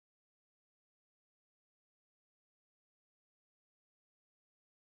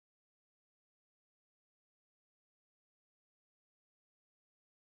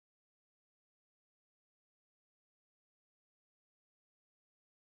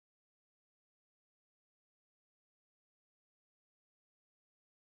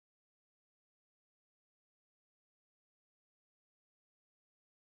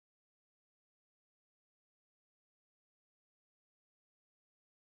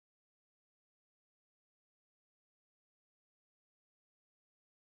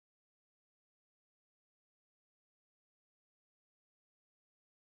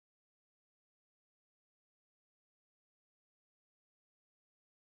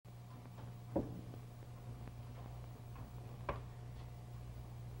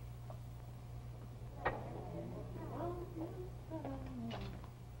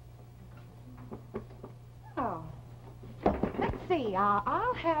see.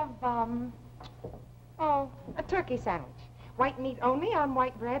 I'll have, a turkey sandwich. White meat only on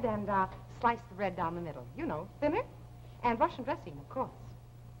white bread and slice the bread down the middle. You know, thinner. And Russian dressing, of course.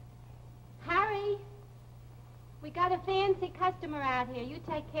 Harry, we got a fancy customer out here. You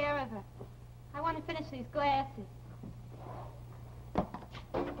take care of her. I want to finish these glasses.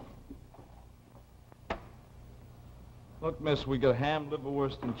 Look, miss, we got ham,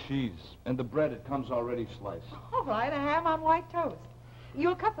 liverwurst, and cheese. And the bread, it comes already sliced. All right, a ham on white toast.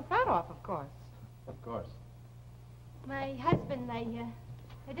 You'll cut the fat off, of course. Of course. My husband,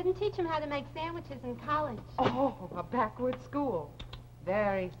 they didn't teach him how to make sandwiches in college. Oh, a backward school.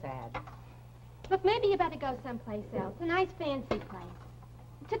 Very sad. Look, maybe you better go someplace else. A nice fancy place.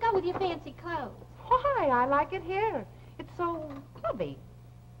 To go with your fancy clothes. Why? I like it here. It's so clubby.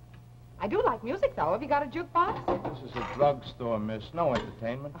 I do like music, though. Have you got a jukebox? This is a drugstore, miss. No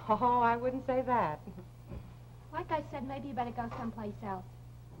entertainment. Oh, I wouldn't say that. Like I said, maybe you better go someplace else.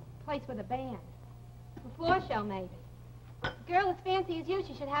 A place with a band. A floor show, maybe. A girl as fancy as you,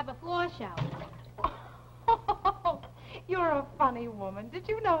 she should have a floor show. Oh, you're a funny woman. Did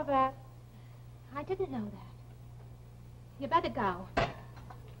you know that? I didn't know that. You better go.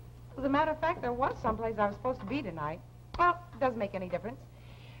 As a matter of fact, there was someplace I was supposed to be tonight. Well, it doesn't make any difference.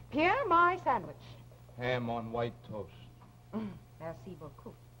 Pierre, my sandwich. Ham on white toast. Merci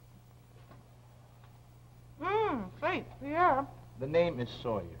beaucoup. Say, Pierre. The name is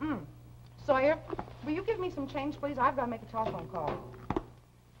Sawyer. Sawyer, will you give me some change, please? I've got to make a telephone call.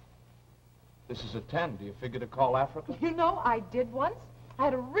 This is a 10. Do you figure to call Africa? You know, I did once. I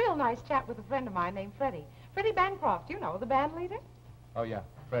had a real nice chat with a friend of mine named Freddie. Freddie Bancroft, you know, the band leader. Oh, yeah,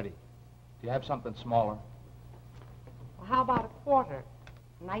 Freddie. Do you have something smaller? Well, how about a quarter?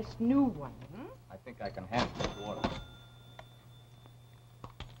 A nice new one, I think I can handle the water.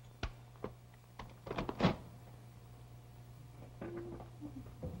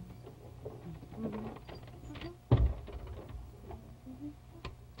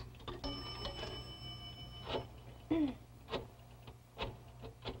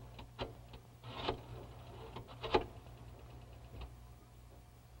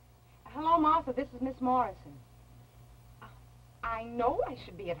 Hello, Martha. This is Miss Morrison. I know I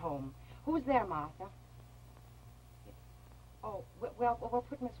should be at home. Who's there, Martha? Oh, well, we'll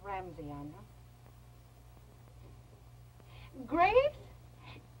put Miss Ramsey on, huh? Grace?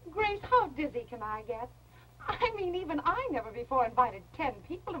 Grace, how dizzy can I get? I mean, even I never before invited 10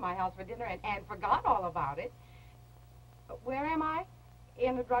 people to my house for dinner and forgot all about it. Where am I?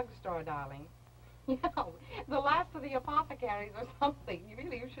 In a drugstore, darling. You know, the last of the apothecaries or something.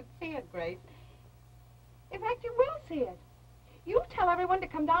 You should see it, Grace. In fact, you will see it. You tell everyone to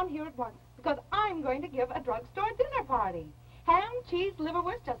come down here at once, because I'm going to give a drugstore dinner party. Ham, cheese,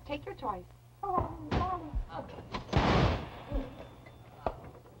 liverwurst, just take your choice. Oh,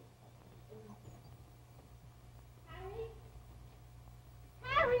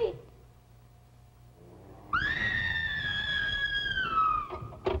 Harry!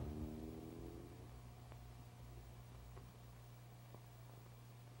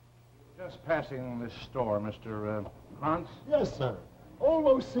 Just passing this store, Mr. Krantz? Yes, sir.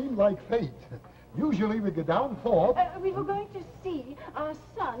 Almost seemed like fate. Usually we go down for... We were going to see our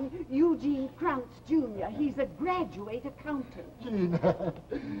son, Eugene Krantz, Jr. He's a graduate accountant. Gene,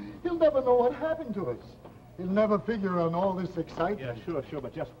 he'll never know what happened to us. He'll never figure on all this excitement. Yeah, sure,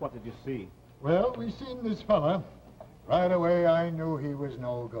 but just what did you see? Well, we seen this fella. Right away, I knew he was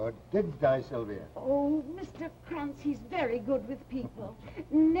no good. Didn't I, Sylvia? Oh, Mr. Krantz, he's very good with people.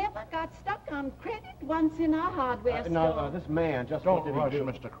 Never got stuck on credit once in our hardware store. No, this man, just Don't what did rush he do?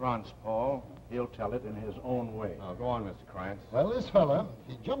 Mr. Krantz, Paul. He'll tell it in his own way. Oh, go on, Mr. Krantz. Well, this fella,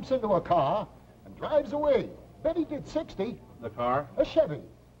 he jumps into a car and drives away. Bet he did 60. The car? A Chevy,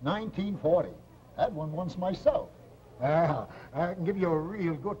 1940. Had one once myself. I can give you a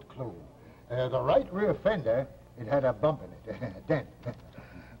real good clue. The right rear fender, it had a bump in it, a dent.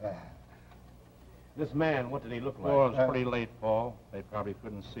 This man, what did he look like? Oh, it was pretty late, Paul. They probably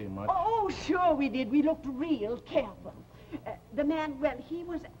couldn't see much. Oh, sure we did. We looked real careful. The man, well, he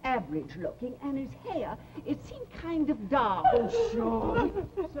was average looking, and his hair, it seemed kind of dark. Oh, sure.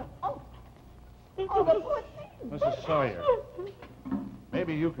 Oh, the poor thing. Mrs. Sawyer,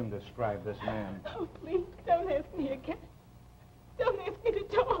 maybe you can describe this man. Oh, please, don't ask me again. Don't ask me to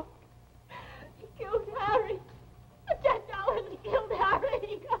talk. He killed Harry. $10, he killed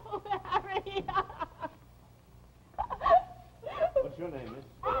Harry. Oh, Harry. What's your name,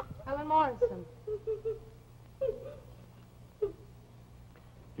 miss? Helen Morrison.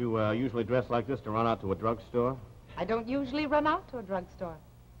 You usually dress like this to run out to a drugstore? I don't usually run out to a drugstore.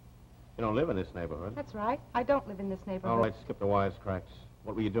 You don't live in this neighborhood. That's right. I don't live in this neighborhood. All right, skip the wisecracks.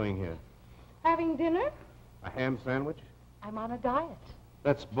 What were you doing here? Having dinner? A ham sandwich? I'm on a diet.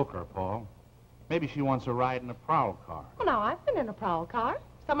 Let's book her, Paul. Maybe she wants a ride in a prowl car. Well, now, I've been in a prowl car.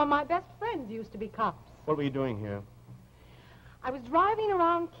 Some of my best friends used to be cops. What were you doing here? I was driving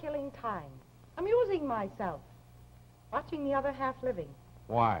around killing time, amusing myself, watching the other half living.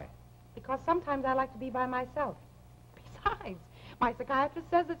 Why? Because sometimes I like to be by myself. Besides, my psychiatrist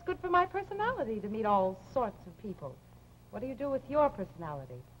says it's good for my personality to meet all sorts of people. What do you do with your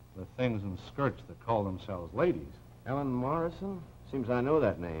personality? The things in skirts that call themselves ladies. Ellen Morrison? Seems I know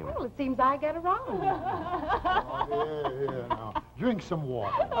that name. Well, it seems I get around. Oh, here, now. Drink some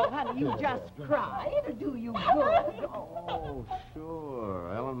water. Oh, honey, you just cry. It'll do you good. Oh,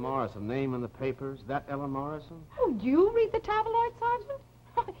 sure. Ellen Morrison. Name in the papers. That Ellen Morrison? Oh, do you read the tabloid, Sergeant?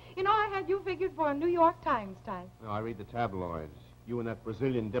 You know, I had you figured for a New York Times type. No, I read the tabloids. You and that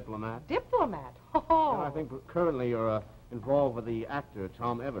Brazilian diplomat? Diplomat? Oh. Well, I think currently you're involved with the actor,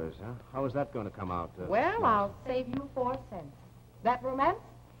 Tom Evers, huh? How is that going to come out? Well, I'll save you 4 cents. That romance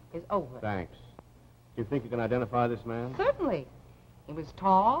is over. Thanks. Do you think you can identify this man? Certainly. He was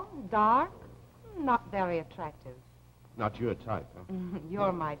tall, dark, not very attractive. Not your type, huh?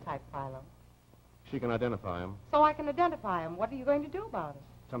 You're my type, Philo. She can identify him. So I can identify him. What are you going to do about it?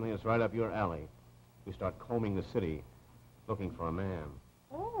 Something that's right up your alley. We start combing the city, looking for a man.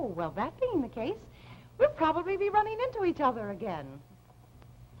 Oh, well, that being the case, we'll probably be running into each other again.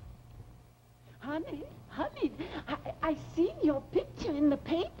 Honey, I seen your picture in the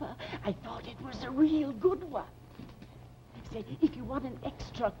paper. I thought it was a real good one. Say, if you want an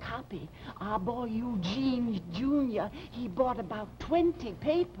extra copy, our boy Eugene Jr., he bought about 20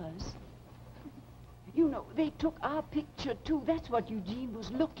 papers. You know, they took our picture, too. That's what Eugene was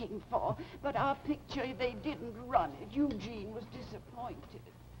looking for. But our picture, they didn't run it. Eugene was disappointed.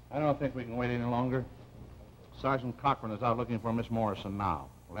 I don't think we can wait any longer. Sergeant Cochran is out looking for Miss Morrison now.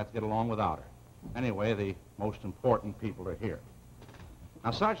 Let's get along without her. Anyway, the most important people are here.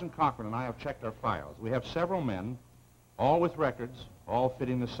 Now, Sergeant Cochran and I have checked our files. We have several men, all with records, all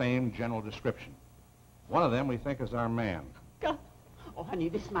fitting the same general description. One of them we think is our man. God. Oh, honey,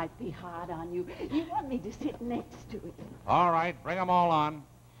 this might be hard on you. You want me to sit next to him. All right, bring them all on.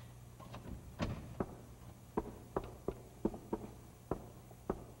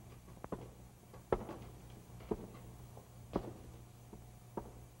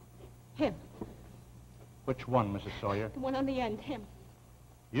 Him. Which one, Mrs. Sawyer? The one on the end, him.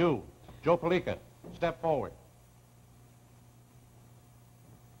 You, Joe Palica. Step forward.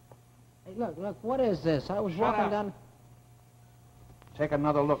 Hey, look, what is this? I was Shut walking up. down... Take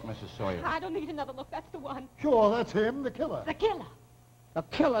another look, Mrs. Sawyer. I don't need another look. That's the one. Sure, that's him, the killer. The killer. The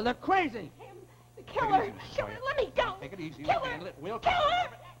killer, they're crazy! Him. The killer. easy, Miss Sawyer. Let me go. Take it easy. Killer. We'll handle it. We'll Killer.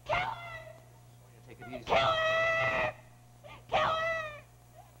 take Killer. Take it easy. Killer. Killer.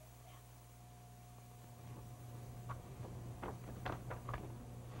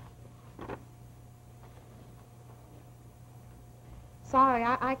 Sorry,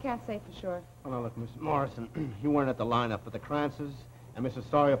 I can't say for sure. Oh, now, look, Miss Morrison, you weren't at the lineup for the Krantzes, and Mrs.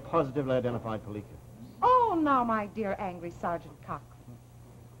 Sawyer positively identified Palica. Oh, now, my dear angry Sergeant Cochran.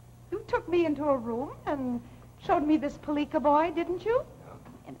 You took me into a room and showed me this Palica boy, didn't you?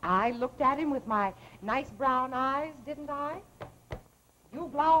 And I looked at him with my nice brown eyes, didn't I? You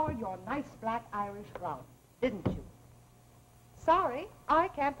glowered your nice black Irish ground, didn't you? Sorry, I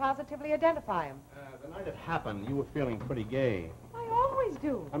can't positively identify him. The night it happened, you were feeling pretty gay. I always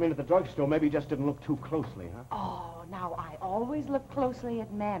do. I mean, at the drugstore, maybe you just didn't look too closely, huh? Oh, now, I always look closely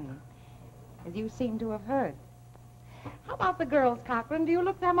at men, as you seem to have heard. How about the girls, Cochran? Do you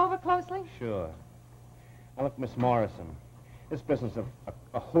look them over closely? Sure. Now, look, Miss Morrison, this business of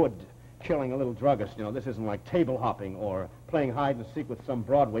a hood killing a little druggist, you know, this isn't like table hopping or playing hide and seek with some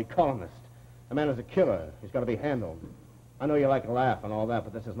Broadway columnist. A man is a killer. He's got to be handled. I know you like to laugh and all that,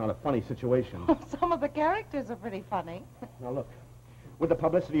 but this is not a funny situation. Some of the characters are pretty funny. Now, look, would the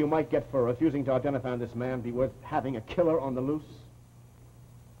publicity you might get for refusing to identify this man be worth having a killer on the loose?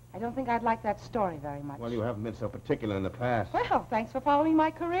 I don't think I'd like that story very much. Well, you haven't been so particular in the past. Well, thanks for following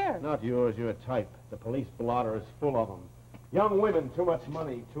my career. Not yours, your type. The police blotter is full of them. Young women, too much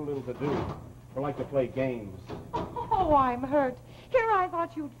money, too little to do. They like to play games. Oh, I'm hurt. Here I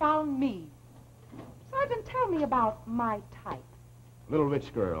thought you'd found me. Sergeant, tell me about my type. Little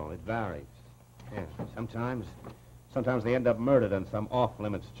rich girl, it varies. Yeah, sometimes they end up murdered in some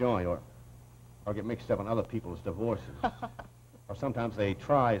off-limits joint or get mixed up in other people's divorces. Or sometimes they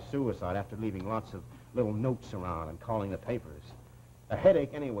try suicide after leaving lots of little notes around and calling the papers. A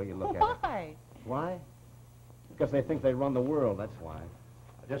headache any way you look at it. Why? Why? Because they think they run the world, that's why.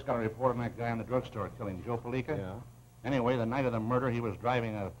 just got a report on that guy in the drugstore killing Joe Palica. Yeah? Anyway, the night of the murder, he was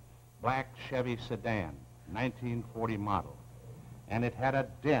driving a black Chevy sedan, 1940 model. And it had a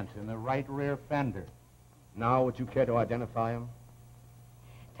dent in the right rear fender. Now, would you care to identify him?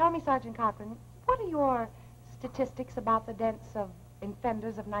 Tell me, Sergeant Cochran, what are your statistics about the dents in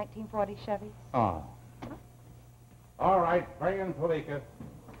fenders of 1940 Chevys? Oh. All right, bring in Palica.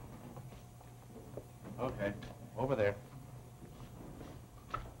 Okay, over there.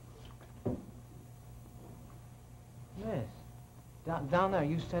 Miss, down there,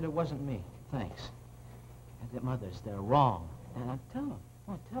 you said it wasn't me. Thanks. And the mothers, they're wrong. And tell them.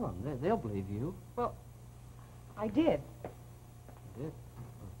 Oh, tell them. They'll believe you. Well, I did. You did?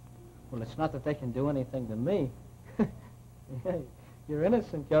 Well, it's not that they can do anything to me. You're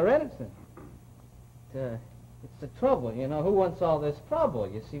innocent. You're innocent. It's the trouble, you know. Who wants all this trouble?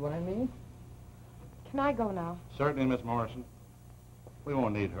 You see what I mean? Can I go now? Certainly, Miss Morrison. We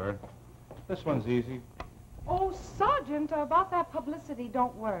won't need her. This one's easy. Oh, Sergeant, about that publicity,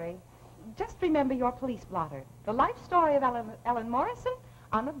 don't worry. Just remember your police blotter. The life story of Ellen Morrison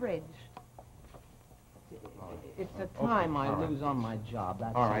on a bridge. It's the time I lose on my job.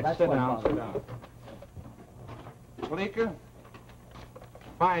 That's All right, that's sit what down, sit bothers down. Palica,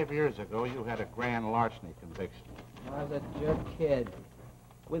 5 years ago, you had a grand larceny conviction. me. I was a jerk kid.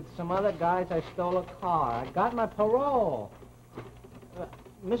 With some other guys, I stole a car. I got my parole.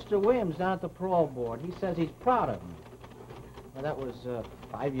 Mr. Williams down at the parole board, he says he's proud of me. Well, that was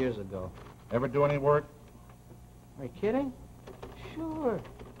 5 years ago. Ever do any work? Are you kidding? Sure.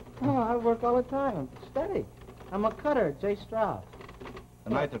 Oh, I work all the time. I'm steady. I'm a cutter at J. Strauss. The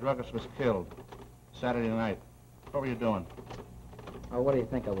night the druggist was killed, Saturday night, what were you doing? Oh, what do you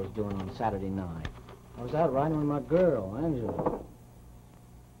think I was doing on Saturday night? I was out riding with my girl, Angela.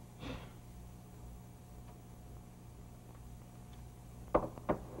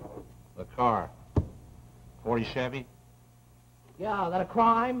 The car. 40 Chevy? Yeah, that a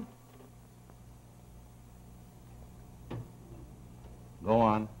crime? Go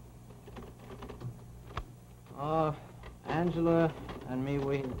on. Angela and me,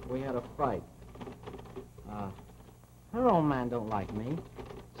 we had a fight. Her old man don't like me.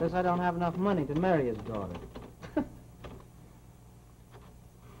 Says I don't have enough money to marry his daughter.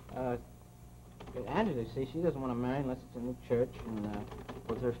 Angela, see, she doesn't want to marry unless it's in the church and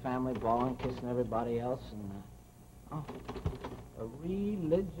with her family bawling, kissing everybody else, and a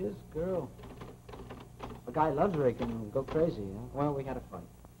religious girl. A guy loves her, he can go crazy. You know? Well, we had a fight.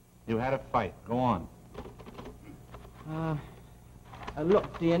 You had a fight. Go on.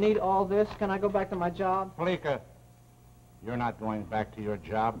 Look, do you need all this? Can I go back to my job? Palica, you're not going back to your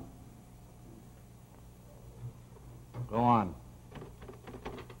job. Go on.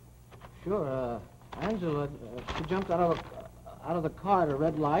 Sure, Angela, she jumped out of the car at a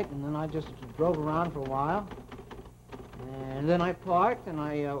red light, and then I just drove around for a while. And then I parked, and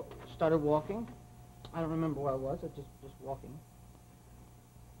I started walking. I don't remember where I was. I just walking.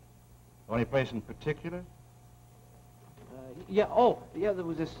 Any place in particular? Yeah, there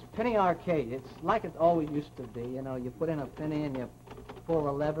was this penny arcade. It's like it always used to be. You know, you put in a penny and you pull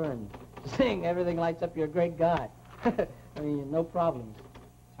a lever and zing, everything lights up. You're a great guy. I mean, no problems.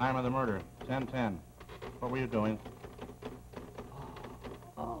 Time of the murder, 10:10. What were you doing?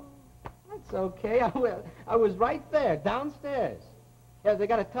 Oh, that's okay. I was right there, downstairs. Yeah, they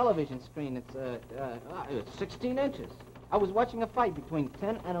got a television screen. It's 16 inches. I was watching a fight between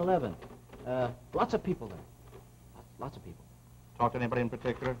 10 and 11. Lots of people there. Lots of people. Talk to anybody in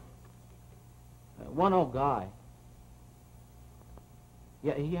particular? One old guy.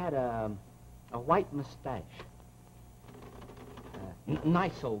 Yeah, he had a white mustache.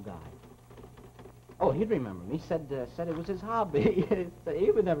 Nice old guy. Oh, he'd remember me. Said it was his hobby.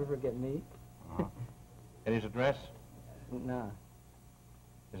 He would never forget me. Get his address? No.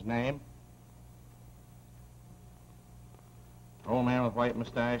 His name? Old man with white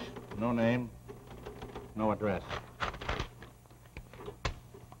mustache, no name, no address.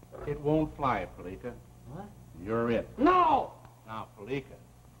 It won't fly, Palica. What? You're it. No! Now, Palica,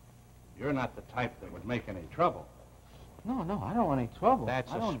 you're not the type that would make any trouble. No, I don't want any trouble.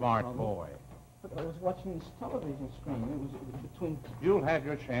 That's I a don't smart want trouble. boy. But I was watching this television screen. It was between... You'll have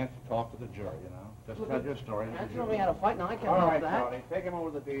your chance to talk to the jury, you know. Just tell your story. to the That's jury. when we had a fight. Now I can't All help right, that. Charlie, take him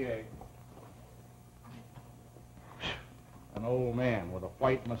over to the DA. An old man with a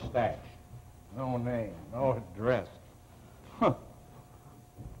white mustache. No name, no address. Huh.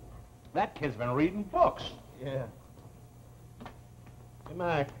 That kid's been reading books. Yeah. Hey,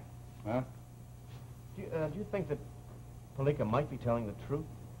 Mac. Huh? Do you think that Palica might be telling the truth?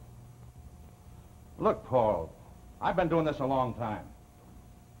 Look, Paul, I've been doing this a long time.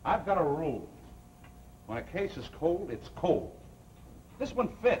 I've got a rule. When a case is cold, it's cold. This one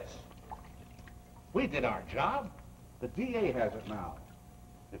fits. We did our job. The DA has it now.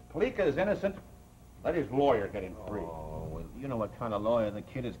 If Palica is innocent, let his lawyer get him free. Oh, well, you know what kind of lawyer the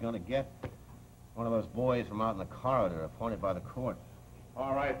kid is going to get? One of those boys from out in the corridor appointed by the court.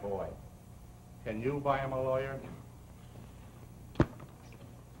 All right, boy. Can you buy him a lawyer?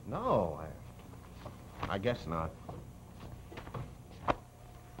 No, I guess not.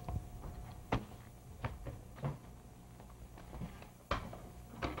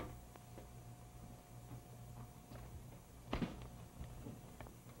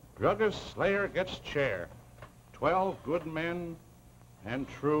 Druggist Slayer gets chair. 12 good men and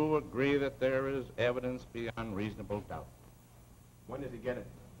true agree that there is evidence beyond reasonable doubt. When does he get it?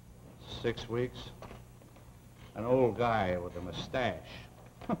 6 weeks. An old guy with a mustache.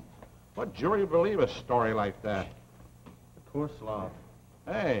 What jury would believe a story like that? The poor slob.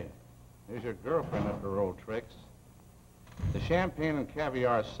 Hey, here's your girlfriend up her old tricks. The champagne and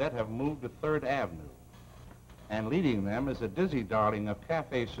caviar set have moved to 3rd Avenue. And leading them is a dizzy darling of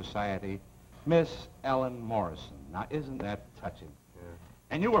cafe society, Miss Ellen Morrison. Now, isn't that touching? Yeah.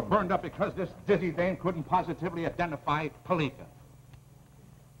 And you were burned up because this dizzy dame couldn't positively identify Palica.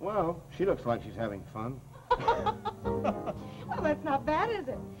 Well, she looks like she's having fun. Well, that's not bad, is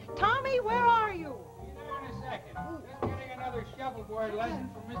it? Tommy, where are you? Be there in a second. Just getting another shuffleboard lesson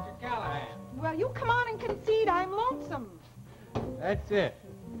from Mr. Callahan. Well, you come on and concede I'm lonesome. That's it.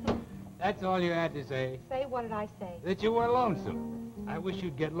 That's all you had to say. Say, what did I say? That you were lonesome. I wish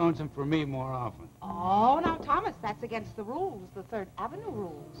you'd get lonesome for me more often. Oh, now, Thomas, that's against the rules, the 3rd Avenue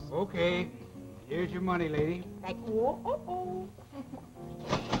rules. Okay. Here's your money, lady. Thank you. Oh.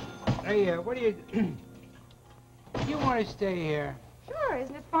 Hey, what do you... You want to stay here? Sure,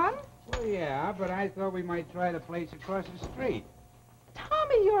 isn't it fun? Well, yeah, but I thought we might try the place across the street.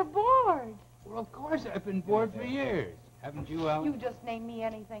 Tommy, you're bored. Well, of course, I've been bored for years. Haven't you, Ellen? You just named me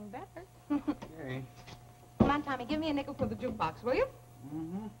anything better. Okay. Come on, Tommy, give me a nickel for the jukebox, will you?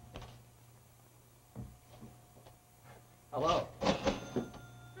 Mm-hmm. Hello.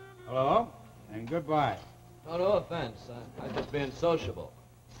 Hello? And goodbye. Oh, no offense. I'm just being sociable.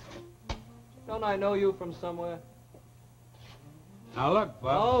 Don't I know you from somewhere? Now, look,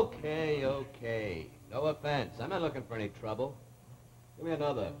 Bub. Okay. No offense. I'm not looking for any trouble. Give me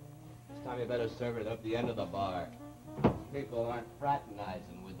another. This time you better serve it up the end of the bar. People aren't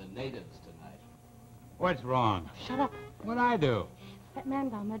fraternizing with the natives tonight. What's wrong? Shut up. What'd I do? That man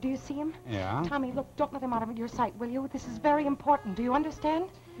down there, do you see him? Yeah? Tommy, look, don't let him out of your sight, will you? This is very important. Do you understand?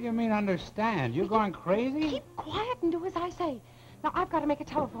 You mean understand? You going crazy? Keep quiet and do as I say. Now, I've got to make a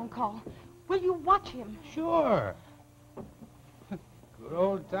telephone call. Will you watch him? Sure. Good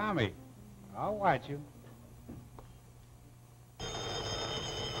old Tommy. I'll watch you.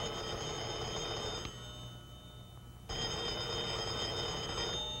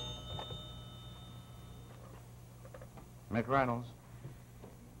 MacReynolds.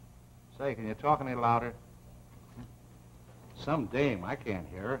 Say, can you talk any louder? Some dame, I can't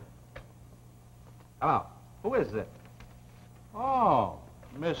hear her. Hello, who is it? Oh,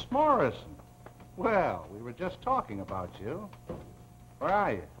 Miss Morrison. Well, we were just talking about you. Where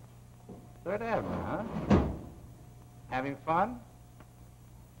are you? 3rd Avenue, huh? Having fun?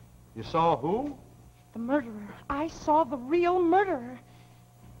 You saw who? The murderer. I saw the real murderer.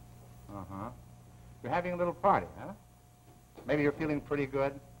 Uh-huh. You're having a little party, huh? Maybe you're feeling pretty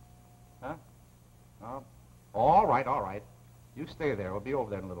good? Huh? Oh, all right. You stay there. We'll be over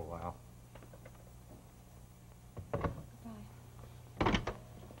there in a little while. Goodbye.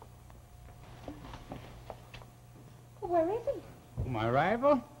 Where is he? My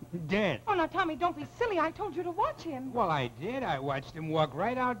rival? Dead. Oh, now, Tommy, don't be silly. I told you to watch him. Well, I did. I watched him walk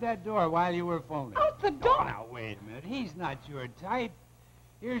right out that door while you were phoning. Out the door? Oh, now, wait a minute. He's not your type.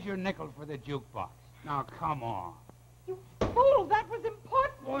 Here's your nickel for the jukebox. Now, come on. You fool, that was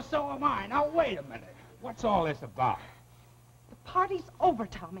important. Well, so am I. Now, wait a minute. What's all this about? The party's over,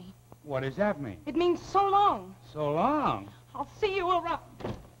 Tommy. What does that mean? It means so long. So long. I'll see you around.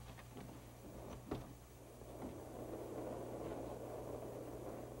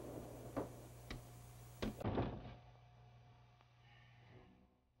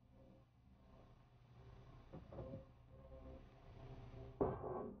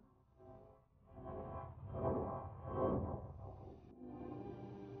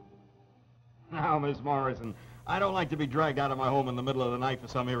 Now, Miss Morrison, I don't like to be dragged out of my home in the middle of the night for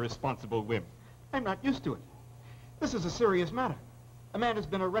some irresponsible whim. I'm not used to it. This is a serious matter. A man has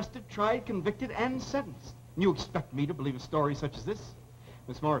been arrested, tried, convicted, and sentenced. And you expect me to believe a story such as this?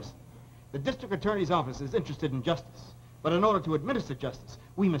 Miss Morrison, the district attorney's office is interested in justice. But in order to administer justice,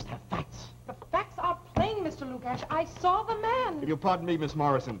 we must have facts. The facts are plain, Mr. Lugash. I saw the man. If you'll pardon me, Miss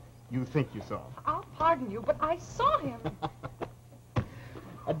Morrison, you think you saw him. I'll pardon you, but I saw him.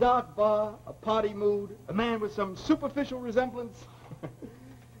 A dark bar, a party mood, a man with some superficial resemblance.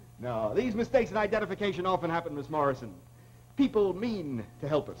 No, these mistakes in identification often happen, Miss Morrison. People mean to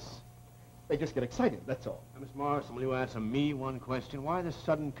help us. They just get excited, that's all. Now, Miss Morrison, will you answer me one question? Why this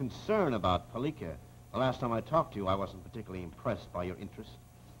sudden concern about Palica? The last time I talked to you, I wasn't particularly impressed by your interest.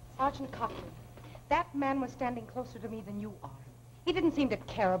 Sergeant Cochran, that man was standing closer to me than you are. He didn't seem to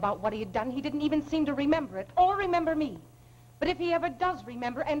care about what he had done. He didn't even seem to remember it or remember me. But if he ever does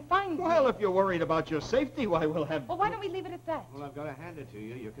remember and finds me... Well, if you're worried about your safety, why, we'll have... Well, why don't we leave it at that? Well, I've got to hand it to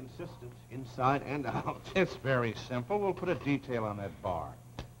you. You're consistent, inside and out. It's very simple. We'll put a detail on that bar.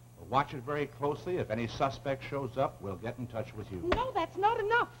 We'll watch it very closely. If any suspect shows up, we'll get in touch with you. No, that's not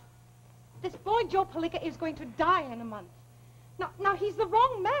enough. This boy, Joe Palica, is going to die in a month. Now, he's the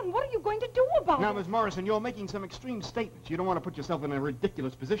wrong man. What are you going to do about it? Now, Miss Morrison, you're making some extreme statements. You don't want to put yourself in a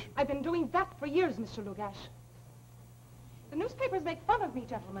ridiculous position. I've been doing that for years, Mr. Lugash. The newspapers make fun of me,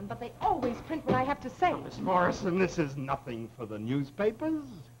 gentlemen, but they always print what I have to say. Miss Morrison, this is nothing for the newspapers.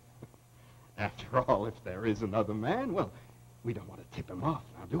 After all, if there is another man, well, we don't want to tip him off,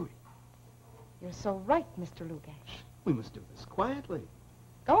 now do we? You're so right, Mr. Lugash. We must do this quietly.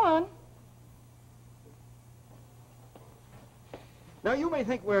 Go on. Now, you may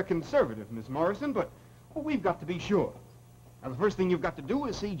think we're conservative, Miss Morrison, but we've got to be sure. Now, the first thing you've got to do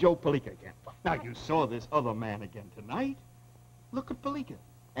is see Joe Palica again. Now, you saw this other man again tonight. Look at Palica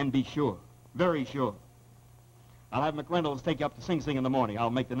and be sure, very sure. I'll have MacReynolds take you up to Sing Sing in the morning.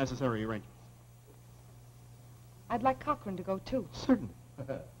 I'll make the necessary arrangements. I'd like Cochran to go, too. Certainly.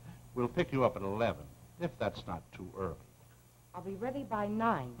 We'll pick you up at 11, if that's not too early. I'll be ready by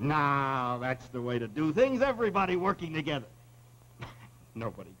 9. Now, that's the way to do things. Everybody working together.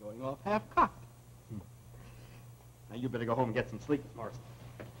 Nobody going off half-cocked. Now, you better go home and get some sleep, Miss Morrison.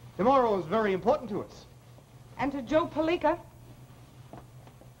 Tomorrow is very important to us. And to Joe Palica.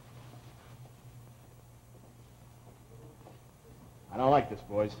 I don't like this,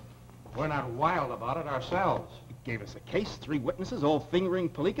 boys. We're not wild about it ourselves. You gave us a case, 3 witnesses, all fingering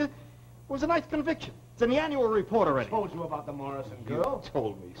Palica. It was a nice conviction. It's in the annual report already. I told you about the Morrison You girl.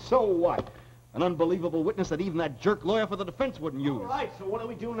 told me. So what? An unbelievable witness that even that jerk lawyer for the defense wouldn't use. All right, so what do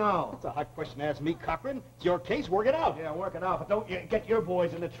we do now? That's a hard question to ask me, Cochran. It's your case. Work it out. Yeah, work it out, but don't get your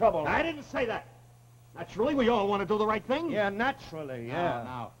boys into trouble. I didn't say that. Naturally, we all want to do the right thing. Yeah, naturally,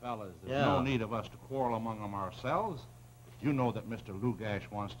 Now, fellas, there's no need of us to quarrel among them ourselves. You know that Mr. Lugash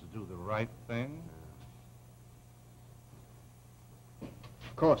wants to do the right thing.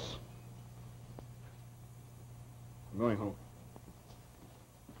 Of course. I'm going home.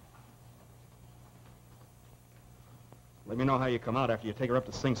 Let me know how you come out after you take her up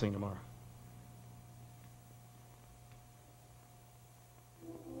to Sing Sing tomorrow.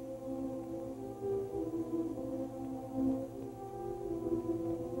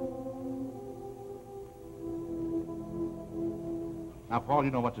 Now, Paul,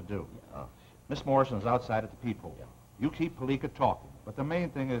 you know what to do. Miss Morrison's outside at the peephole. You keep Palica talking. But the main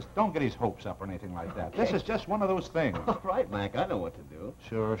thing is, don't get his hopes up or anything like that. This is just one of those things. All right, Mac, I know what to do.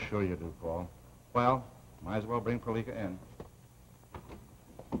 Sure you do, Paul. Well, might as well bring Palica in.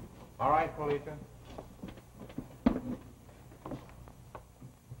 All right, Palica.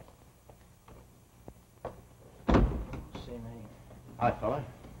 See me. Hi, fella.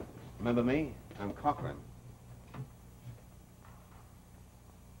 Remember me? I'm Cochran.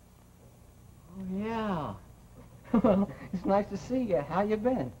 Oh, yeah. Well, it's nice to see you. How you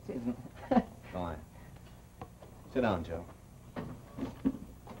been? Fine. Sit down, Joe.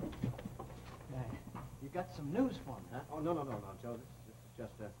 You got some news for me, huh? Oh, no, Joe. This is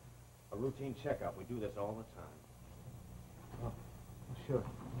just a routine checkup. We do this all the time. Oh, sure.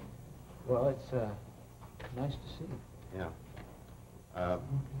 Well, it's nice to see you. Yeah.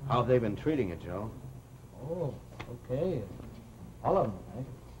 How have they been treating you, Joe? Oh, okay. All of them, right?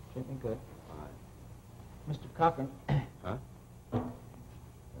 Treat me good. Fine. Mr. Cochran. Huh?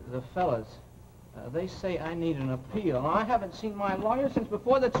 The fellas, they say I need an appeal. Now, I haven't seen my lawyer since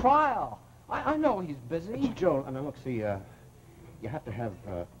before the trial. I know he's busy. Joe, now look, see, you have to have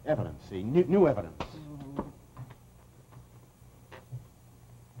evidence, see, new evidence.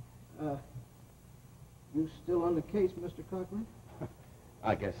 You still on the case, Mr. Cochran?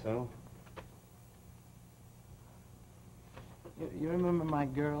 I guess so. You remember my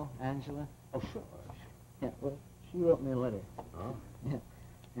girl, Angela? Oh, sure. Yeah, well, she wrote me a letter. Oh? Yeah,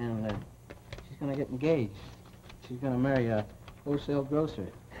 and she's going to get engaged. She's going to marry a wholesale grocer.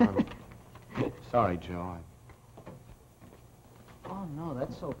 Sorry, Joe. no,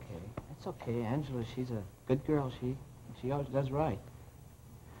 that's okay. That's okay. Angela, she's a good girl. She always does right.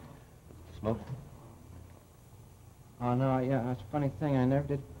 Smoke? Oh, no, yeah, that's a funny thing. I never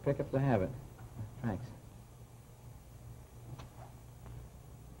did pick up the habit. Thanks.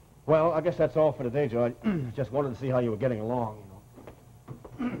 Well, I guess that's all for today, George. Just wanted to see how you were getting along,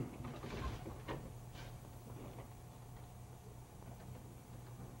 you know.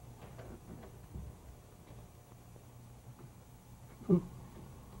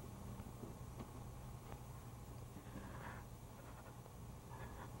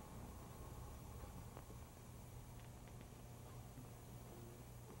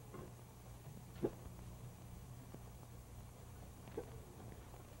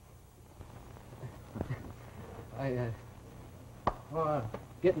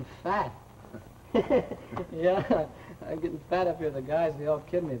 Getting fat. Yeah, I'm getting fat up here. The guys, they all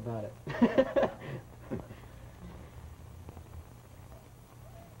kid me about it.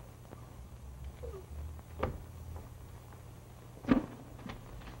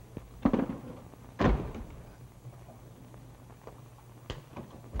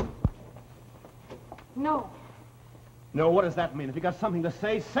 No. No, what does that mean? If you got something to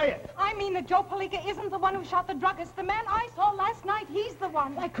say, say it. I mean that Joe Palica isn't the one who shot the druggist. The man I saw last night, he's the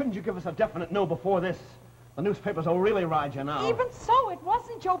one. Why couldn't you give us a definite no before this? The newspapers will really ride you now. Even so, it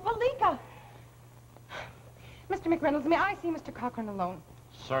wasn't Joe Palica. Mr. MacReynolds, may I see Mr. Cochran alone?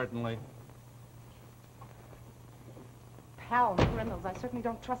 Certainly. Pal MacReynolds, I certainly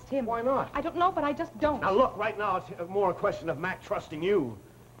don't trust him. Why not? I don't know, but I just don't. Now, look, right now, it's more a question of Mac trusting you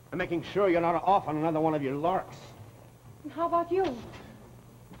and making sure you're not off on another one of your larks. And how about you?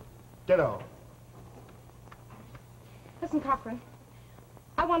 Ditto. Listen, Cochran,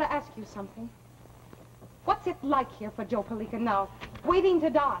 I want to ask you something. What's it like here for Joe Palica now, waiting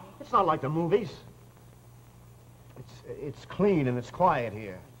to die? It's not like the movies. It's clean and it's quiet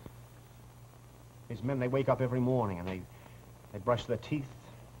here. These men, they wake up every morning and they brush their teeth.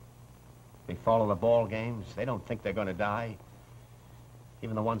 They follow the ball games. They don't think they're going to die.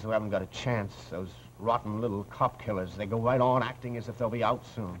 Even the ones who haven't got a chance, those rotten little cop killers, they go right on acting as if they'll be out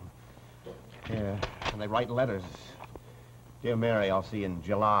soon. Yeah, and they write letters. Dear Mary, I'll see you in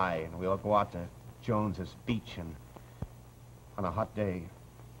July, and we'll go out to Jones's beach and on a hot day.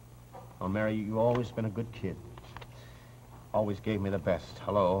 Oh, Mary, you've always been a good kid. Always gave me the best.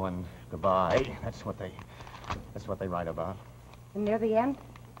 Hello and goodbye. That's what they write about. And near the end?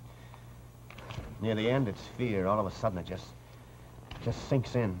 Near the end, it's fear. All of a sudden, it just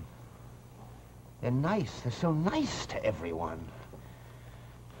sinks in. They're nice. They're so nice to everyone.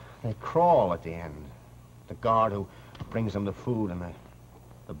 They crawl at the end. The guard who brings them the food and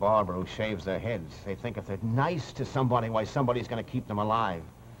the barber who shaves their heads. They think if they're nice to somebody, why, somebody's going to keep them alive.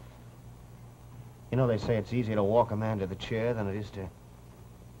 You know, they say it's easier to walk a man to the chair than it is to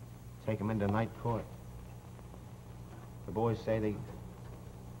take him into night court. The boys say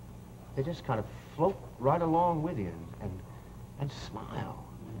they just kind of float right along with you and smile.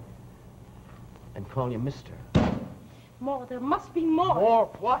 And call you mister. More. There must be more. More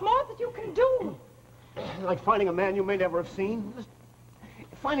what? More that you can do. Like finding a man you may never have seen.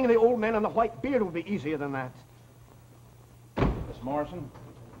 Finding the old man on the white beard would be easier than that. Miss Morrison,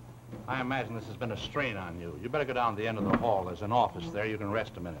 I imagine this has been a strain on you. You better go down to the end of the hall. There's an office there. You can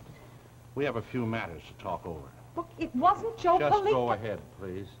rest a minute. We have a few matters to talk over. Look, it wasn't Joe Palica. Just go ahead,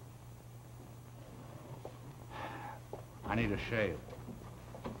 please. I need a shave.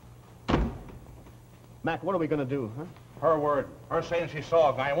 Mac, what are we going to do, huh? Her word. Her saying she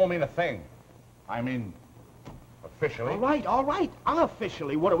saw a guy won't mean a thing. I mean, officially. All right.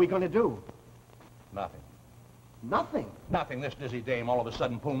 Unofficially, what are we going to do? Nothing. Nothing? Nothing. This dizzy dame all of a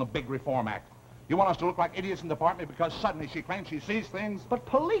sudden pulling a big reform act. You want us to look like idiots in the department because suddenly she claims she sees things? But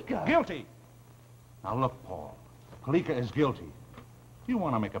Palica... Guilty. Now look, Paul. Palica is guilty. You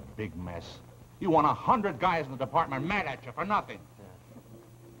want to make a big mess. You want 100 guys in the department mad at you for nothing.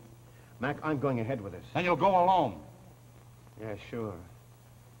 Mac, I'm going ahead with this. And you'll go alone. Yeah, sure.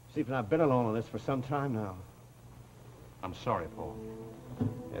 Stephen, I've been alone on this for some time now. I'm sorry, Paul.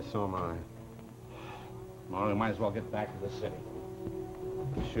 Yes, so am I. Well, we might as well get back to the city.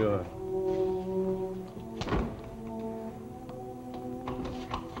 Sure.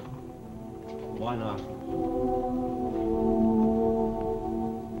 Why not?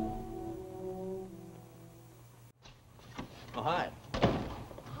 Oh, hi.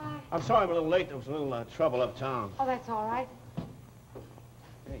 Hi. I'm sorry I'm a little late. There was a little trouble uptown. Oh, that's all right.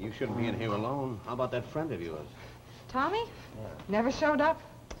 Yeah, you shouldn't be in here alone. How about that friend of yours? Tommy? Yeah. Never showed up.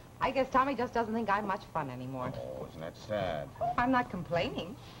 I guess Tommy just doesn't think I'm much fun anymore. Oh, isn't that sad? I'm not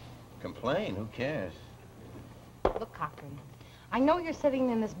complaining. Complain? Who cares? Look, Cochran, I know you're sitting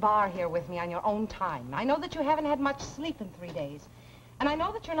in this bar here with me on your own time. I know that you haven't had much sleep in 3 days. And I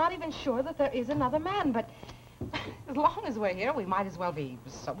know that you're not even sure that there is another man, but as long as we're here, we might as well be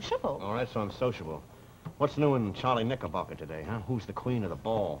sociable. All right, so I'm sociable. What's new in Charlie Knickerbocker today, huh? Who's the queen of the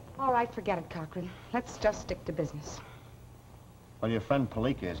ball? All right, forget it, Cochran. Let's just stick to business. Well, your friend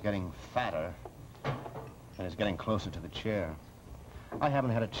Palica is getting fatter and is getting closer to the chair. I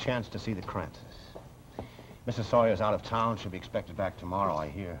haven't had a chance to see the Krantzes. Mrs. Sawyer's out of town. She'll be expected back tomorrow, I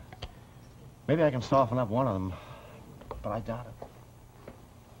hear. Maybe I can soften up one of them, but I doubt it.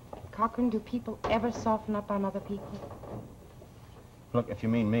 Cochran, do people ever soften up on other people? Look, if you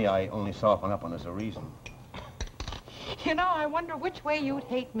mean me, I only soften up when there's a reason. You know, I wonder which way you'd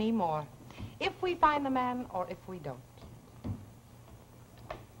hate me more. If we find the man or if we don't.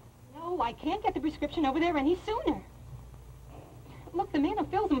 No, I can't get the prescription over there any sooner. Look, the man who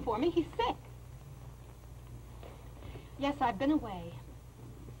fills them for me, he's sick. Yes, I've been away.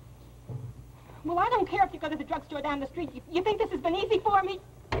 Well, I don't care if you go to the drugstore down the street. You think this has been easy for me?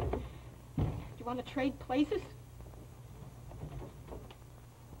 Do you want to trade places?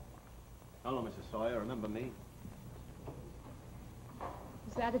 Hello, Mrs. Sawyer. Remember me?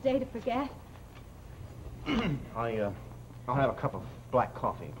 Is that a day to forget? I'll have a cup of black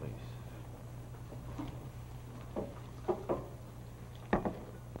coffee, please.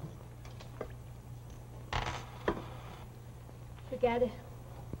 Forget it.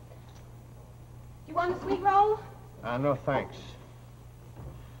 You want a sweet roll? No, thanks.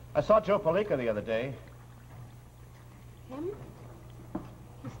 I saw Joe Palica the other day. Him?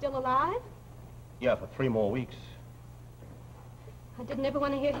 He's still alive? Yeah, for 3 more weeks. I didn't ever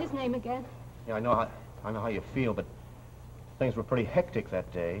want to hear his name again. Yeah, I know how you feel, but things were pretty hectic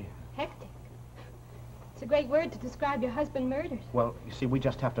that day. Hectic. It's a great word to describe your husband murdered. Well, you see, we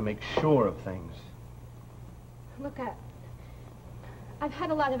just have to make sure of things. Look, I've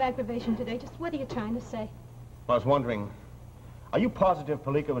had a lot of aggravation today. Just what are you trying to say? I was wondering, are you positive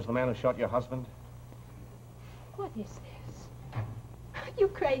Palica was the man who shot your husband? What is this? Are you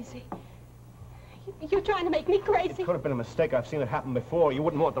crazy? You're trying to make me crazy? It could have been a mistake. I've seen it happen before. You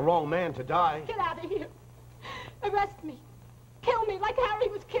wouldn't want the wrong man to die. Get out of here. Arrest me. Kill me like Harry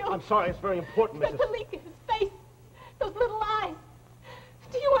was killed. I'm sorry. It's very important, Mrs. Palica, his face, those little eyes.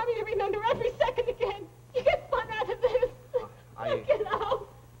 Do you want me to remember every second again? You get fun out of this. Get out.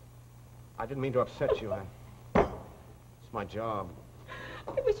 I didn't mean to upset you. It's my job.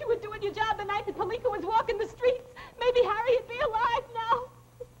 I wish you were doing your job the night that Palica was walking the streets. Maybe Harry'd be alive now.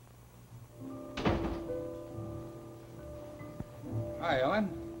 Hi, Ellen.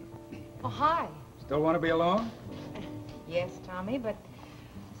 Oh, hi. Still want to be alone? Yes, Tommy, but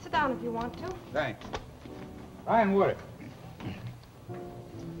sit down if you want to. Thanks. Ryan Wood.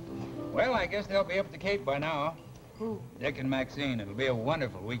 Well, I guess they'll be up at the Cape by now. Who? Dick and Maxine. It'll be a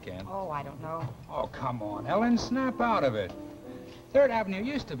wonderful weekend. Oh, I don't know. Oh, come on, Ellen. Snap out of it. 3rd Avenue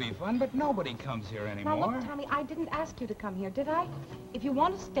used to be fun, but nobody comes here anymore. Now, look, Tommy, I didn't ask you to come here, did I? If you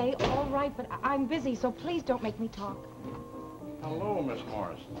want to stay, all right, but I'm busy, so please don't make me talk. Hello, Miss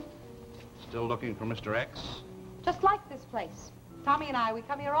Morrison. Still looking for Mr. X? Just like this place. Tommy and I, we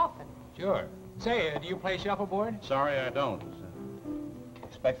come here often. Sure. Say, do you play shuffleboard? Sorry, I don't.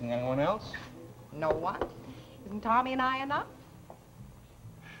 Expecting anyone else? No one. Isn't Tommy and I enough?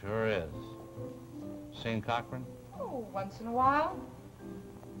 Sure is. Seen Cochran? Oh, once in a while.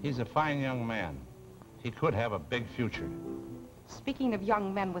 He's a fine young man. He could have a big future. Speaking of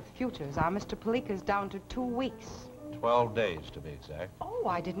young men with futures, our Mr. Palica's down to 2 weeks. 12 days, to be exact. Oh,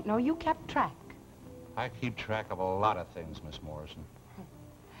 I didn't know you kept track. I keep track of a lot of things, Miss Morrison.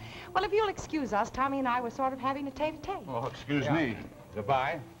 Well, if you'll excuse us, Tommy and I were sort of having a tete-a-tete. Oh, excuse me.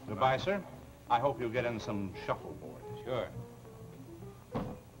 Goodbye. Goodbye, sir. I hope you'll get in some shuffleboard. Sure.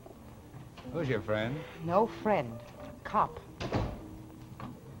 Who's your friend? No friend. Cop.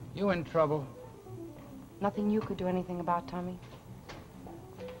 You in trouble? Nothing you could do anything about, Tommy?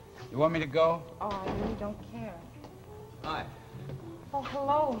 You want me to go? Oh, I really don't care. Hi. Oh,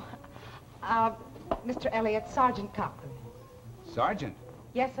 hello. Mr. Elliott, Sergeant Cochran. Sergeant?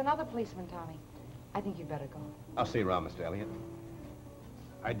 Yes, another policeman, Tommy. I think you'd better go. I'll see you around, Mr. Elliott.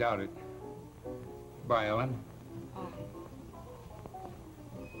 I doubt it. Bye, Ellen. Bye.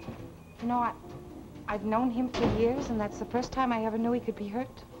 You know, I've known him for years, and that's the first time I ever knew he could be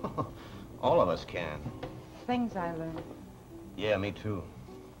hurt. All of us can. Things I learned. Yeah, me too.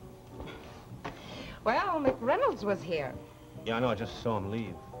 Well, MacReynolds was here. Yeah, I know. I just saw him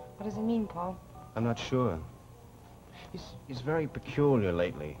leave. What does he mean, Paul? I'm not sure. He's very peculiar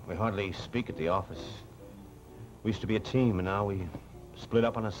lately. We hardly speak at the office. We used to be a team, and now we split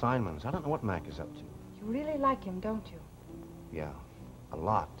up on assignments. I don't know what Mac is up to. You really like him, don't you? Yeah, a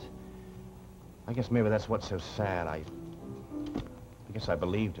lot. I guess maybe that's what's so sad. I guess I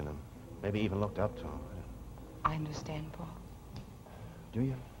believed in him. Maybe even looked up to him. I understand, Paul. Do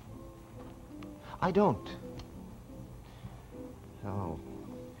you? I don't. Oh.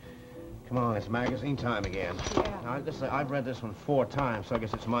 Come on, it's magazine time again. Yeah. Now, I've read this one 4 times, so I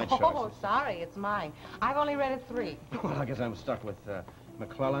guess it's my choice. Oh, sorry, it's mine. I've only read it 3. Well, I guess I'm stuck with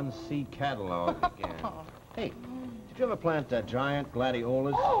McClellan's Seed Catalog again. Hey, did you ever plant giant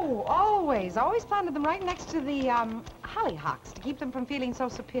gladiolas? Oh, always. Always planted them right next to the hollyhocks to keep them from feeling so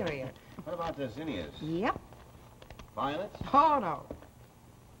superior. What about the zinnias? Yep. Violets? Oh, no.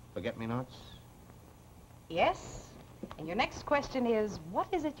 Forget-me-nots? Yes. And your next question is, what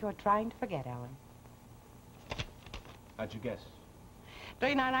is it you're trying to forget, Ellen? How'd you guess?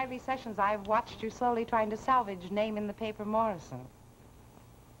 During our nightly sessions, I've watched you slowly trying to salvage name in the paper Morrison.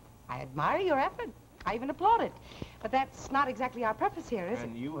 I admire your effort. I even applaud it. But that's not exactly our purpose here, is it?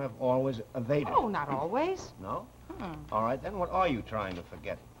 And you have always evaded. Oh, not always. No? All right, then what are you trying to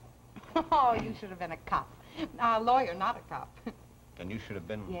forget? Oh, you should have been a cop. A lawyer, not a cop. And you should have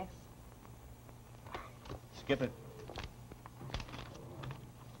been... Yes. Skip it.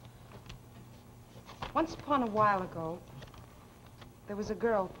 Once upon a while ago, there was a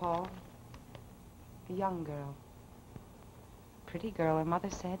girl, Paul. A young girl. Pretty girl, her mother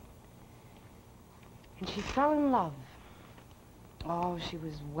said. And she fell in love. Oh, she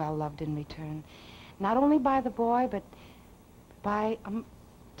was well loved in return. Not only by the boy, but by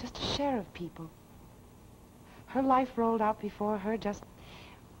just a share of people. Her life rolled out before her just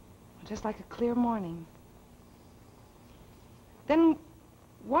like a clear morning. Then,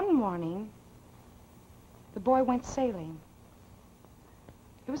 one morning, the boy went sailing.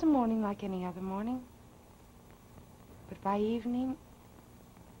 It was a morning like any other morning. But by evening,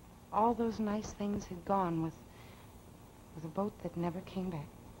 all those nice things had gone with a boat that never came back.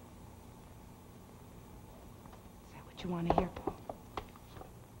 Is that what you want to hear, Paul?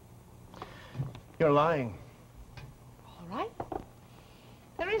 You're lying. All right.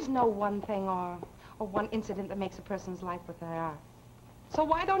 There is no one thing or one incident that makes a person's life what they are. So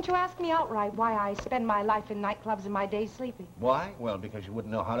why don't you ask me outright why I spend my life in nightclubs and my days sleeping? Why? Well, because you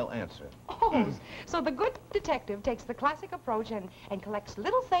wouldn't know how to answer. Oh, so the good detective takes the classic approach and collects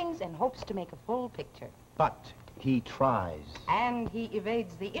little things and hopes to make a full picture. But he tries. And he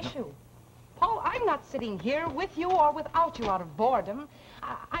evades the issue. Paul, I'm not sitting here with you or without you out of boredom.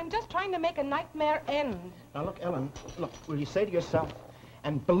 I'm just trying to make a nightmare end. Now, look, Ellen, look, will you say to yourself,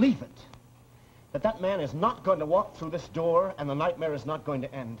 and believe it, that man is not going to walk through this door and the nightmare is not going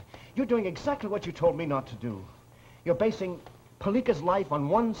to end. You're doing exactly what you told me not to do. You're basing Palica's life on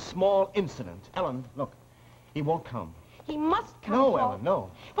one small incident. Ellen, look, he won't come. He must come, No, Paul. Ellen,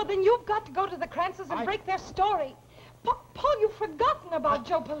 no. Well, then you've got to go to the Krantzes and break their story. Paul, you've forgotten about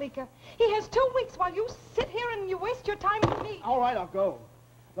Joe Palica. He has 2 weeks while you sit here and you waste your time with me. All right, I'll go.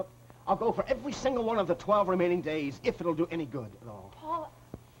 Look, I'll go for every single one of the 12 remaining days, if it'll do any good at all. Paul,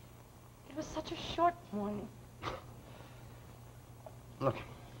 it was such a short morning. Look,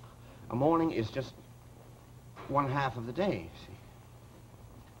 a morning is just 1/2 of the day, see?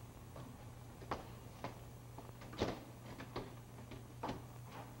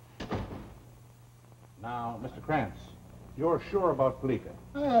 Now, Mr. Krantz, you're sure about Palica?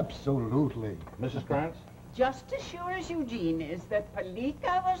 Absolutely. Mrs. Krantz? Just as sure as Eugene is that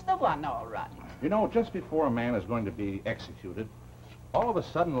Palica was the one, all right. You know, just before a man is going to be executed, all of a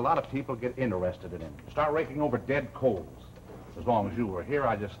sudden a lot of people get interested in him, start raking over dead coals. As long as you were here,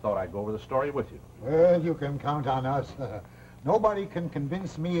 I just thought I'd go over the story with you. Well, you can count on us. Nobody can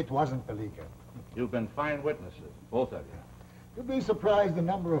convince me it wasn't Palica. You've been fine witnesses, both of you. You'd be surprised the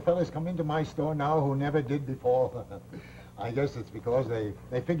number of fellas come into my store now who never did before. I guess it's because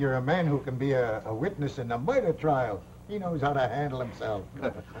they figure a man who can be a witness in a murder trial, he knows how to handle himself.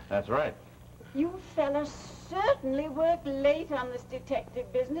 That's right. You fellas certainly work late on this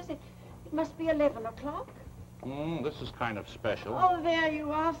detective business. It must be 11 o'clock. This is kind of special. Oh, there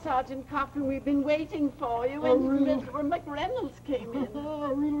you are, Sergeant Cochran. We've been waiting for you when Mr. MacReynolds came in.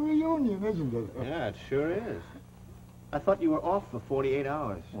 A real reunion, isn't it? Yeah, it sure is. I thought you were off for 48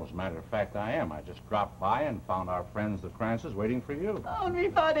 hours. Well, as a matter of fact, I am. I just dropped by and found our friends, the Krantzes, waiting for you. Oh, and we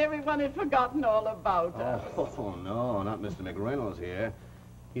thought everyone had forgotten all about us. Oh, no, not Mr. MacReynolds here.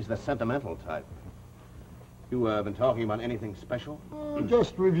 He's the sentimental type. You been talking about anything special?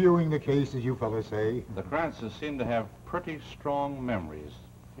 Just reviewing the case, as you fellas say. The Krantzes seem to have pretty strong memories.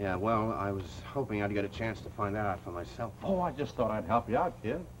 Yeah, well, I was hoping I'd get a chance to find that out for myself. Oh, I just thought I'd help you out,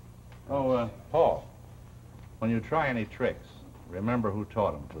 kid. Oh, Paul, when you try any tricks, remember who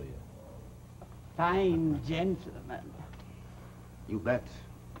taught them to you. Fine gentleman. You bet.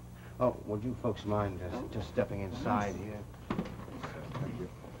 Oh, would you folks mind just stepping inside here? Thank you.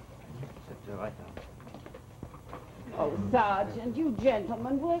 Sit right down. Oh, Sergeant, you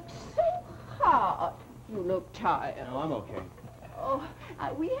gentlemen work so hard. You look tired. No, I'm okay. Oh,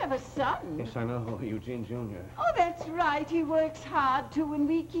 we have a son. Yes, I know, Eugene Jr. Oh, that's right. He works hard, too, and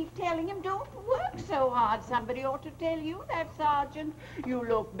we keep telling him, don't work so hard. Somebody ought to tell you that, Sergeant. You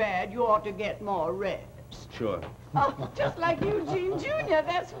look bad. You ought to get more rest. Sure. Oh, just like Eugene Jr.,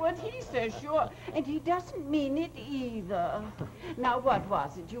 that's what he says, sure. And he doesn't mean it either. Now, what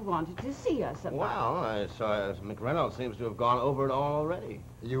was it you wanted to see us about? Well, I saw MacReynolds seems to have gone over it all already.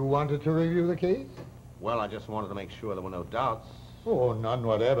 You wanted to review the case? Well, I just wanted to make sure there were no doubts. Oh, none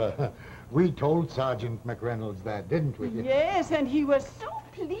whatever. We told Sergeant MacReynolds that, didn't we? Yes, and he was so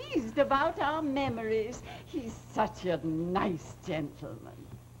pleased about our memories. He's such a nice gentleman.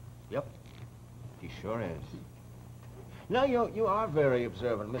 Yep. He sure is. No, you are very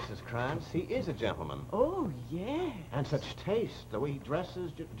observant, Mrs. Krantz. He is a gentleman. Oh, yes. And such taste, the way he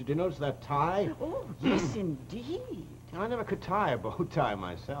dresses. Did you notice that tie? Oh, yes, indeed. I never could tie a bow tie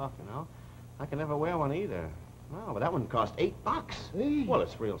myself, you know. I could never wear one either. No, but that one cost $8. Hey. Well,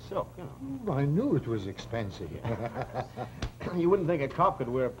 it's real silk, you know. I knew it was expensive. You wouldn't think a cop could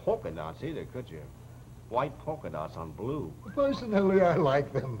wear polka dots either, could you? White polka dots on blue. Personally, I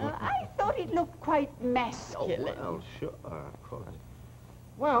like them. I thought it looked quite masculine. Oh, well, sure, of course.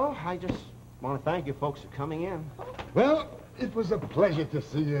 Well, I just want to thank you folks for coming in. Well, it was a pleasure to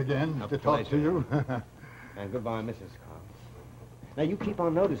see you again, to talk to you. And goodbye, Mrs. Krantz. Now, you keep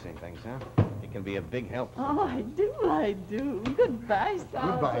on noticing things, huh? It can be a big help. Oh, I do. Goodbye,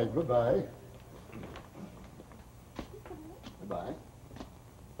 Sergeant. Goodbye. Goodbye.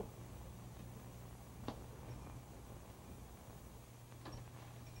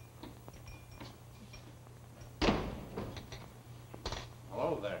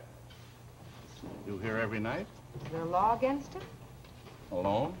 Hello there. You here every night? Is there a law against it?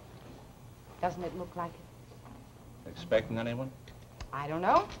 Alone? Doesn't it look like it? Expecting anyone? I don't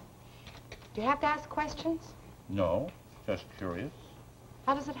know. Do you have to ask questions? No, just curious.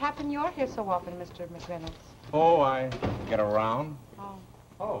 How does it happen you're here so often, Mr. MacReynolds? Oh, I get around. Oh.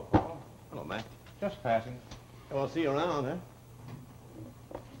 Oh, hello, Mac. Just passing. Well, I'll see you around,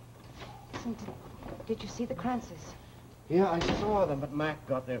 huh? Listen, did you see the Krantzes? Yeah, I saw them, but Mac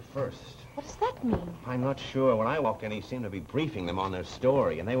got there first. What does that mean? I'm not sure. When I walked in, he seemed to be briefing them on their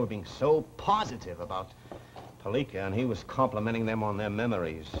story, and they were being so positive about Palica, and he was complimenting them on their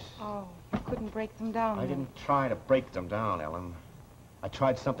memories. Oh, you couldn't break them down. I then. didn't try to break them down, Ellen. I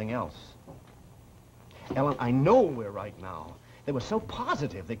tried something else. Ellen, I know we're right now. They were so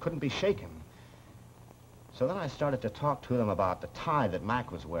positive they couldn't be shaken. So then I started to talk to them about the tie that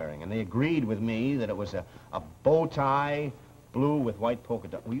Mac was wearing, and they agreed with me that it was a bow tie, blue with white polka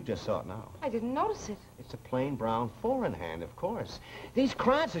dot. Well, you just saw it now. I didn't notice it. It's a plain brown four-in-hand, of course. These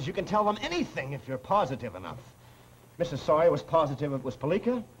Krantzes, you can tell them anything if you're positive enough. Mrs. Sawyer was positive it was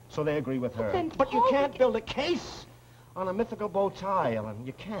Palica, so they agree with her. But you can't build a case on a mythical bow tie, Ellen.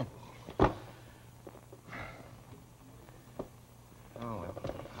 You can't. Oh, well,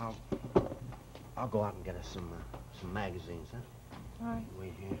 I'll go out and get us some magazines, huh? All right.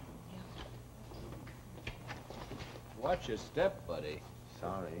 Wait here. Watch your step, buddy.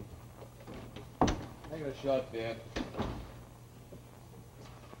 Sorry. Take a shot, Dan.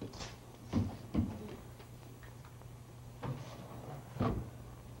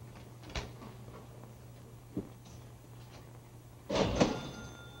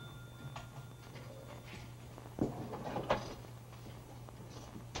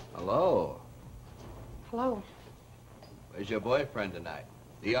 Hello. Hello. Where's your boyfriend tonight?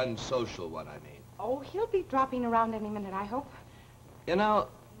 The unsocial one, I mean. Oh, he'll be dropping around any minute, I hope. You know,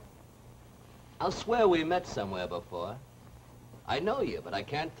 I'll swear we met somewhere before. I know you, but I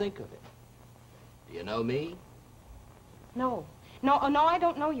can't think of it. Do you know me? No. No, I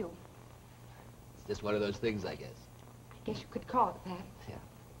don't know you. It's just one of those things, I guess. I guess you could call it that. Yeah.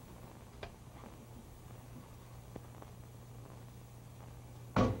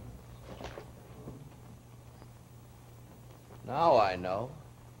 Now I know.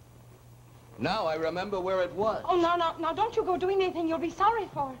 Now I remember where it was. Oh, no, don't you go doing anything you'll be sorry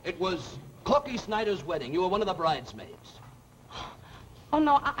for. It was Corky Snyder's wedding. You were one of the bridesmaids. Oh,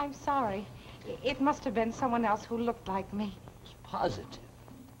 no, I'm sorry. It must have been someone else who looked like me. It's positive.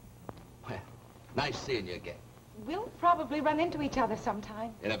 Well, nice seeing you again. We'll probably run into each other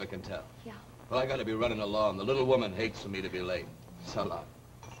sometime. You never can tell. Yeah. Well, I gotta be running along. The little woman hates for me to be late. So long.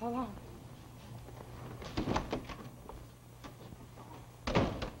 So long.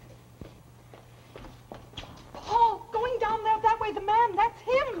 Paul, going down there that way, the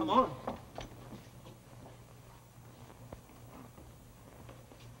on.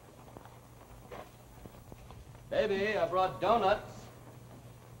 Baby, I brought donuts.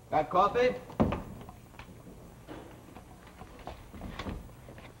 Got coffee?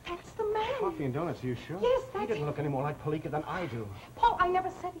 That's the man. Coffee and donuts, are you sure? Yes, He that's didn't him. look any more like Palica than I do. Paul, I never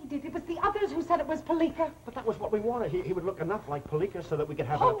said he did. It was the others who said it was Palica. But that was what we wanted. He would look enough like Palica so that we could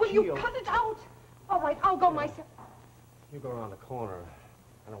have Paul, an will appeal. you cut it out? All right, I'll go myself. You go around the corner.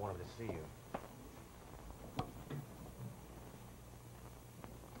 I don't want him to see you.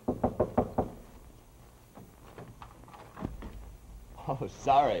 Oh,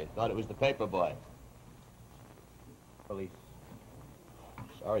 sorry. Thought it was the paper boy. Police.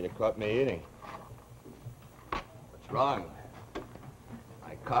 Sorry you caught me eating. What's wrong?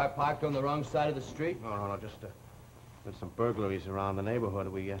 My car parked on the wrong side of the street? No. Just, there's some burglaries around the neighborhood.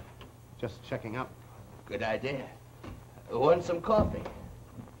 We, just checking up. Good idea. Want some coffee?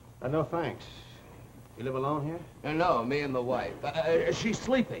 No, thanks. You live alone here? No, me and the wife. She's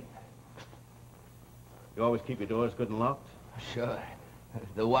sleeping. You always keep your doors good and locked? Sure.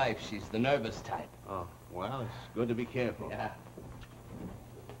 The wife, she's the nervous type. Oh, well, it's good to be careful. Yeah.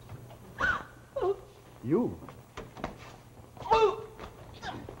 You?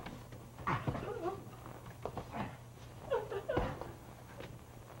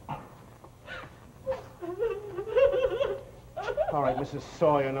 All right, Mrs.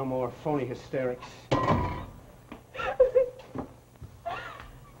 Sawyer, no more phony hysterics.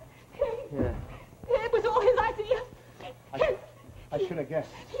 Yeah. It was all his idea. I should have guessed.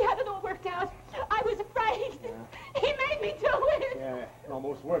 He had it all worked out. I was afraid. He made me do it. Yeah, it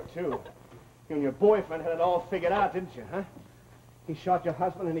almost worked, too. You and your boyfriend had it all figured out, didn't you, huh? He shot your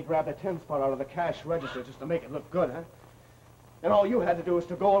husband and he grabbed a 10 spot out of the cash register just to make it look good, huh? And all you had to do was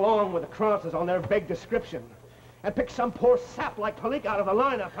to go along with the Krantzes on their vague description and pick some poor sap like Palica out of the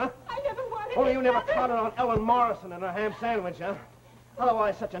lineup, huh? I never wanted Only it. you never counted on Ellen Morrison and her ham sandwich, huh?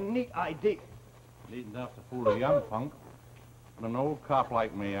 Otherwise, such a neat idea. Neat enough to fool a young punk. But an old cop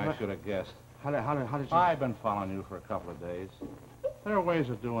like me, I should have guessed. How did you... I've been following you for a couple of days. There are ways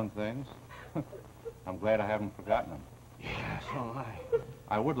of doing things. I'm glad I haven't forgotten them. Yeah, so am I.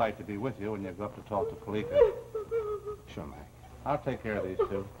 I would like to be with you when you go up to talk to Palica. Sure, Mac. I'll take care of these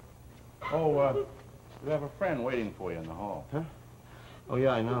two. Oh, you have a friend waiting for you in the hall. Huh? Oh,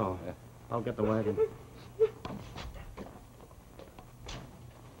 yeah, I know. Yeah. I'll get the wagon.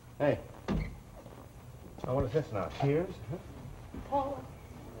 Hey. Oh, what is this now? Tears? Huh? Paul.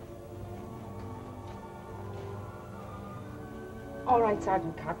 All right,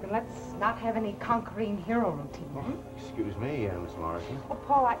 Sergeant Cochran, let's not have any conquering hero routine. Oh, excuse me, Miss Morrison. Oh,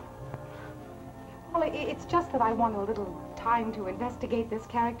 Paul, it's just that I want a little time to investigate this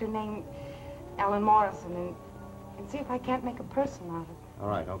character named Ellen Morrison and see if I can't make a person out of it. All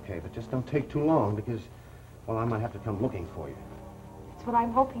right, okay, but just don't take too long because, well, I might have to come looking for you. It's what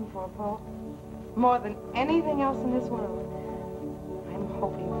I'm hoping for, Paul. More than anything else in this world, I'm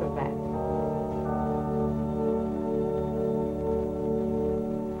hoping for that.